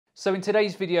So in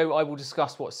today's video, I will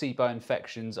discuss what SIBO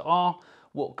infections are,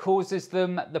 what causes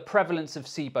them, the prevalence of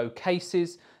SIBO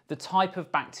cases, the type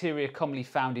of bacteria commonly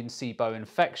found in SIBO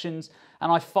infections,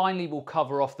 and I finally will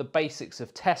cover off the basics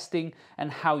of testing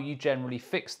and how you generally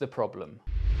fix the problem.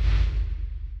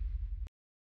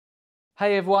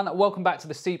 Hey everyone, welcome back to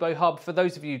the SIBO Hub. For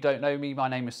those of you who don't know me, my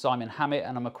name is Simon Hammett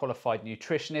and I'm a qualified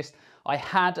nutritionist. I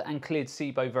had and cleared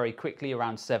SIBO very quickly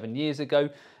around 7 years ago,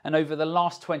 and over the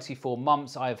last 24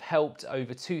 months I have helped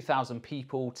over 2,000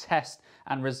 people test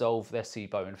and resolve their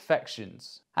SIBO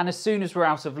infections. And as soon as we're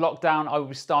out of lockdown, I will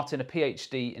be starting a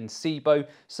PhD in SIBO,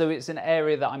 so it's an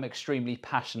area that I'm extremely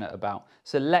passionate about.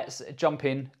 So let's jump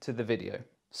into the video.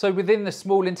 So within the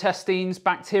small intestines,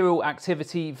 bacterial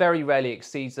activity very rarely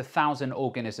exceeds 1,000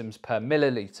 organisms per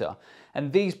milliliter.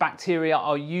 And these bacteria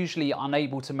are usually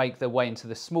unable to make their way into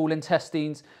the small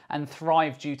intestines and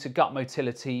thrive due to gut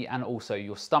motility and also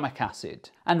your stomach acid.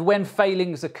 And when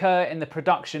failings occur in the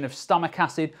production of stomach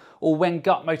acid or when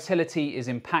gut motility is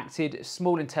impacted,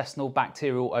 small intestinal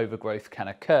bacterial overgrowth can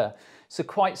occur. So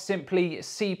quite simply,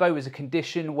 SIBO is a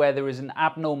condition where there is an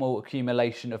abnormal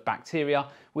accumulation of bacteria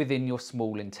within your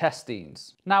small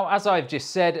intestines. Now, as I've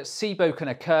just said, SIBO can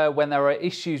occur when there are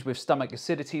issues with stomach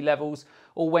acidity levels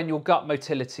or when your gut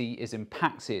motility is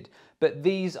impacted. But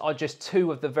these are just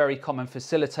two of the very common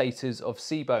facilitators of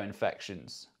SIBO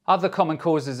infections. Other common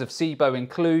causes of SIBO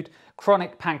include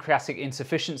chronic pancreatic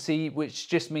insufficiency, which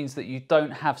just means that you don't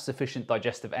have sufficient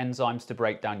digestive enzymes to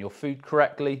break down your food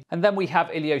correctly. And then we have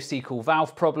ileocecal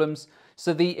valve problems.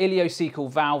 So the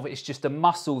ileocecal valve is just a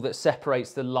muscle that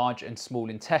separates the large and small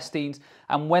intestines.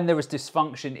 And when there is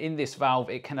dysfunction in this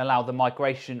valve, it can allow the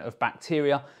migration of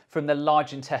bacteria from the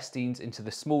large intestines into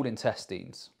the small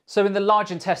intestines. So in the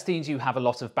large intestines, you have a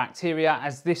lot of bacteria,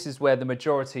 as this is where the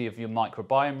majority of your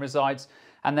microbiome resides.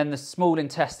 And then the small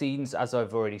intestines, as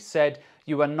I've already said,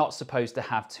 you are not supposed to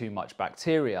have too much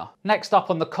bacteria. Next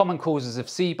up on the common causes of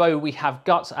SIBO, we have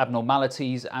gut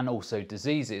abnormalities and also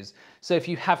diseases. So if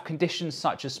you have conditions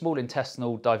such as small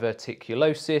intestinal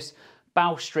diverticulosis,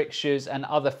 bowel strictures and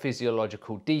other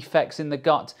physiological defects in the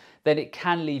gut, then it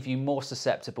can leave you more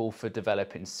susceptible for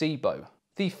developing SIBO.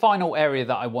 The final area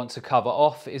that I want to cover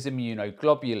off is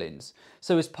immunoglobulins.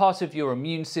 So as part of your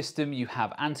immune system, you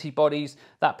have antibodies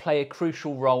that play a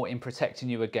crucial role in protecting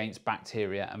you against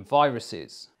bacteria and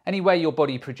viruses. Anywhere your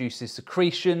body produces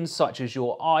secretions, such as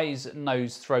your eyes,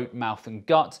 nose, throat, mouth and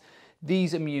gut,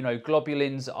 these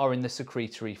immunoglobulins are in the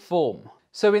secretory form.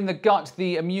 So in the gut,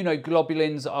 the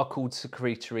immunoglobulins are called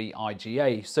secretory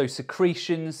IgA. So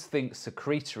secretions, think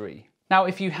secretory. Now,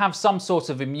 if you have some sort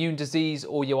of immune disease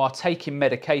or you are taking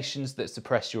medications that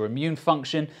suppress your immune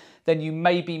function, then you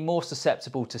may be more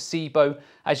susceptible to SIBO,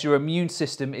 as your immune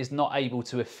system is not able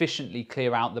to efficiently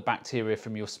clear out the bacteria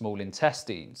from your small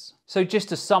intestines. So just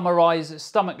to summarize,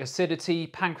 stomach acidity,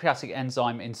 pancreatic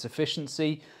enzyme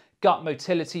insufficiency, gut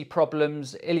motility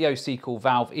problems, ileocecal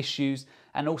valve issues,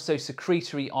 and also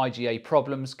secretory IgA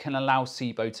problems can allow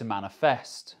SIBO to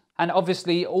manifest. And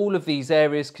obviously all of these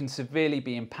areas can severely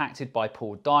be impacted by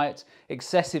poor diet,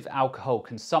 excessive alcohol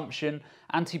consumption,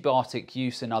 antibiotic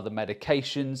use and other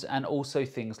medications, and also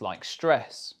things like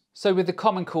stress. So with the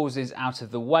common causes out of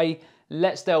the way,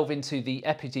 let's delve into the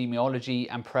epidemiology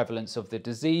and prevalence of the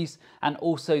disease, and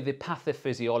also the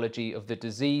pathophysiology of the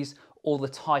disease, or the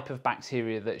type of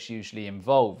bacteria that's usually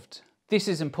involved. This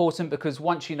is important because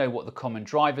once you know what the common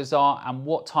drivers are and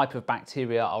what type of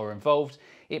bacteria are involved,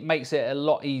 it makes it a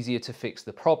lot easier to fix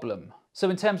the problem. So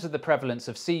in terms of the prevalence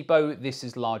of SIBO, this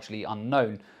is largely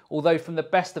unknown, although from the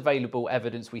best available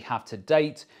evidence we have to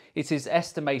date, it is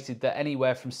estimated that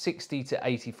anywhere from 60 to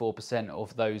 84%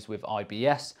 of those with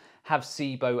IBS have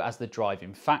SIBO as the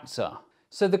driving factor.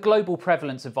 So the global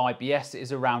prevalence of IBS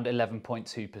is around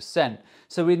 11.2%.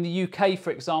 So in the UK,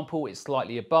 for example, it's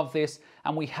slightly above this,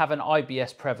 and we have an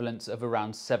IBS prevalence of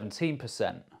around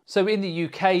 17%. So in the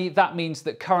UK, that means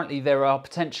that currently there are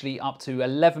potentially up to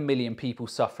 11 million people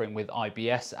suffering with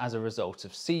IBS as a result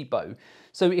of SIBO.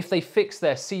 So if they fix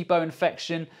their SIBO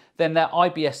infection, then their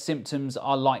IBS symptoms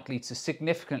are likely to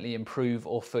significantly improve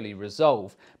or fully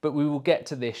resolve. But we will get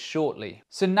to this shortly.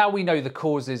 So now we know the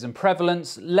causes and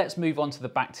prevalence, let's move on to the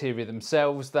bacteria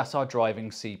themselves that are driving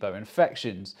SIBO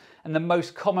infections. And the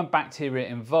most common bacteria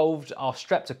involved are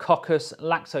Streptococcus,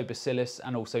 Lactobacillus,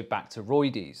 and also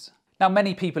Bacteroides. Now,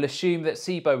 many people assume that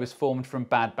SIBO was formed from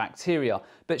bad bacteria,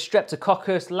 but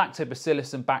Streptococcus,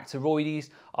 Lactobacillus and Bacteroides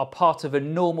are part of a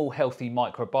normal healthy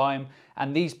microbiome,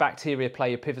 and these bacteria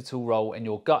play a pivotal role in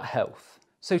your gut health.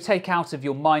 So take out of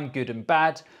your mind good and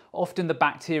bad. Often the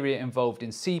bacteria involved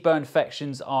in SIBO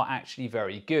infections are actually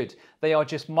very good. They are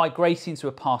just migrating to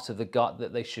a part of the gut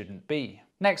that they shouldn't be.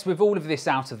 Next, with all of this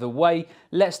out of the way,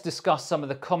 let's discuss some of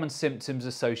the common symptoms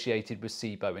associated with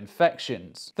SIBO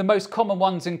infections. The most common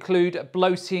ones include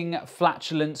bloating,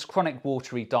 flatulence, chronic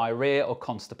watery diarrhea or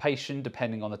constipation,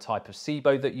 depending on the type of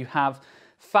SIBO that you have.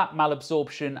 Fat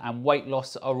malabsorption and weight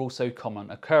loss are also common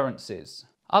occurrences.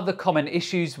 Other common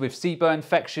issues with SIBO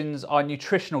infections are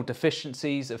nutritional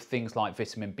deficiencies of things like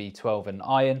vitamin B12 and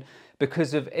iron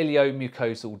because of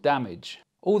ileomucosal damage.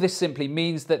 All this simply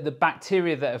means that the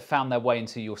bacteria that have found their way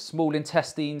into your small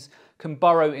intestines can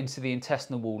burrow into the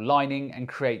intestinal wall lining and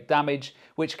create damage,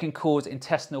 which can cause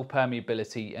intestinal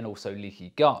permeability and also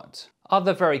leaky gut.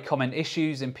 Other very common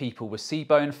issues in people with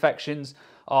SIBO infections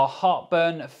are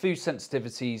heartburn, food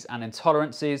sensitivities and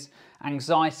intolerances,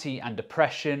 anxiety and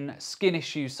depression, skin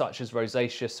issues such as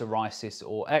rosacea, psoriasis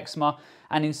or eczema,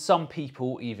 and in some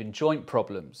people even joint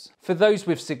problems. For those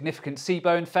with significant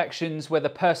SIBO infections where the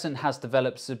person has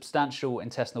developed substantial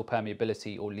intestinal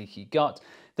permeability or leaky gut,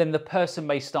 then the person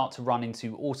may start to run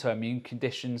into autoimmune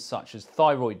conditions such as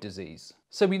thyroid disease.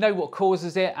 So we know what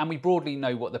causes it and we broadly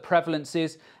know what the prevalence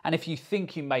is, and if you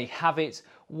think you may have it,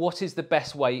 what is the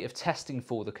best way of testing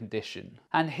for the condition?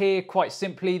 And here, quite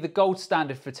simply, the gold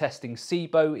standard for testing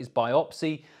SIBO is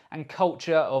biopsy and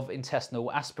culture of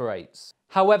intestinal aspirates.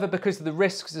 However, because of the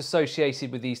risks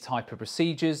associated with these type of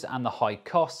procedures and the high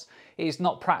costs, it is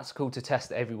not practical to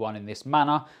test everyone in this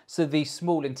manner, so the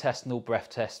small intestinal breath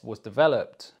test was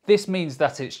developed. This means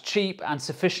that it's cheap and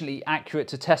sufficiently accurate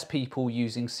to test people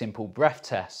using simple breath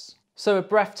tests. So a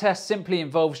breath test simply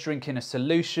involves drinking a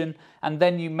solution and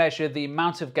then you measure the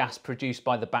amount of gas produced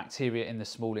by the bacteria in the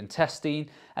small intestine,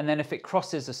 and then if it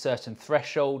crosses a certain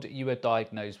threshold, you are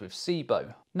diagnosed with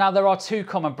SIBO. Now there are two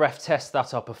common breath tests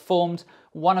that are performed,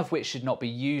 one of which should not be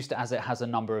used as it has a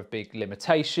number of big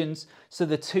limitations. So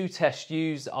the two tests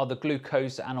used are the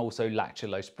glucose and also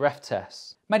lactulose breath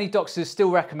tests. Many doctors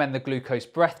still recommend the glucose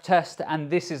breath test, and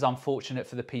this is unfortunate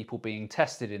for the people being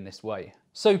tested in this way.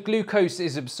 So glucose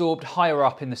is absorbed higher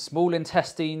up in the small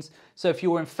intestines, so if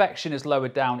your infection is lower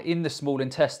down in the small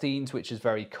intestines, which is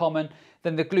very common,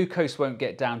 then the glucose won't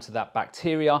get down to that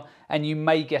bacteria and you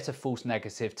may get a false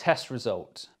negative test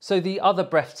result. So the other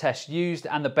breath test used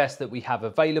and the best that we have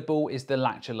available is the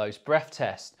lactulose breath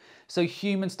test. So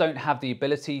humans don't have the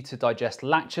ability to digest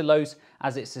lactulose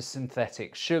as it's a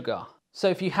synthetic sugar. So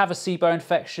if you have a SIBO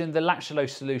infection, the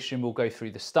lactulose solution will go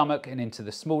through the stomach and into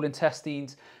the small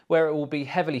intestines, where it will be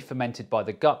heavily fermented by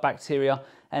the gut bacteria,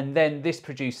 and then this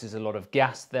produces a lot of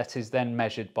gas that is then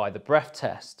measured by the breath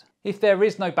test. If there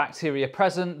is no bacteria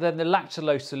present, then the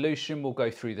lactulose solution will go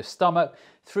through the stomach,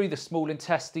 through the small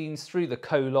intestines, through the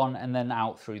colon, and then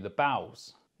out through the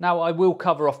bowels. Now, I will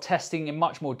cover off testing in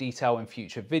much more detail in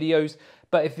future videos,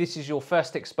 but if this is your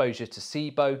first exposure to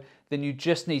SIBO, then you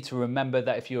just need to remember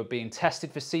that if you are being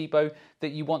tested for SIBO,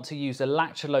 that you want to use a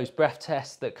lactulose breath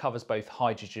test that covers both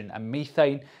hydrogen and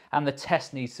methane, and the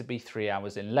test needs to be 3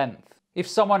 hours in length. If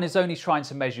someone is only trying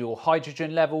to measure your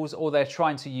hydrogen levels, or they're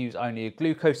trying to use only a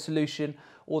glucose solution,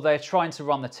 or they're trying to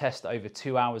run the test over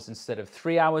 2 hours instead of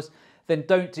 3 hours, then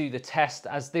don't do the test,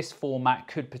 as this format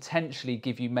could potentially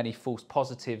give you many false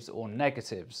positives or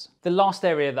negatives. The last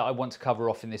area that I want to cover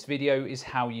off in this video is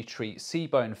how you treat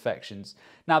SIBO infections.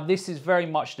 Now, this is very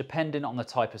much dependent on the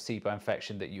type of SIBO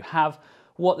infection that you have,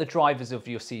 what the drivers of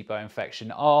your SIBO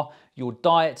infection are, your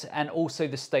diet, and also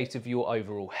the state of your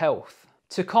overall health.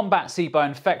 To combat SIBO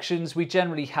infections, we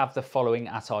generally have the following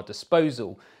at our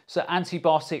disposal. So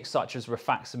antibiotics such as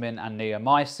rifaximin and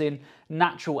neomycin,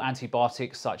 natural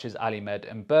antibiotics such as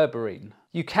Alimed and berberine.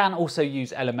 You can also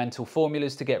use elemental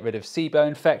formulas to get rid of SIBO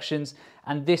infections,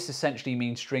 and this essentially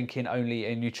means drinking only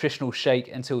a nutritional shake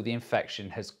until the infection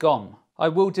has gone. I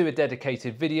will do a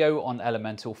dedicated video on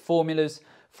elemental formulas.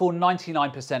 For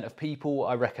 99% of people,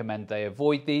 I recommend they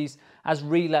avoid these, as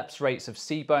relapse rates of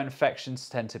SIBO infections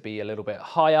tend to be a little bit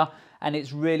higher, and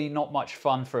it's really not much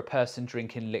fun for a person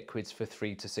drinking liquids for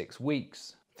 3 to 6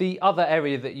 weeks. The other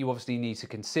area that you obviously need to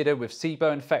consider with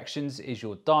SIBO infections is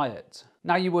your diet.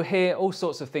 Now, you will hear all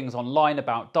sorts of things online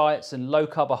about diets, and low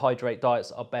carbohydrate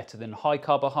diets are better than high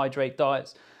carbohydrate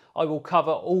diets. I will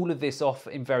cover all of this off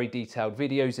in very detailed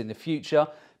videos in the future,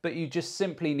 but you just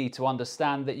simply need to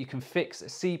understand that you can fix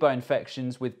SIBO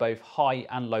infections with both high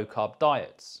and low carb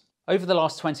diets. Over the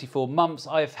last 24 months,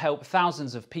 I have helped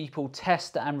thousands of people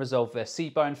test and resolve their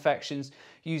SIBO infections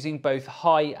using both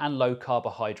high and low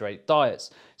carbohydrate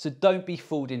diets. So don't be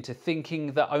fooled into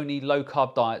thinking that only low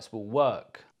carb diets will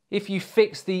work. If you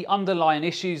fix the underlying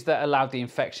issues that allowed the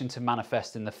infection to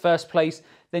manifest in the first place,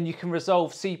 then you can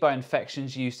resolve SIBO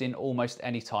infections using almost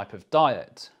any type of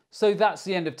diet. So that's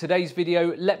the end of today's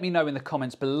video. Let me know in the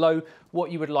comments below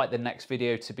what you would like the next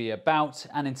video to be about,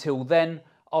 and until then,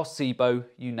 I'll SIBO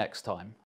you next time.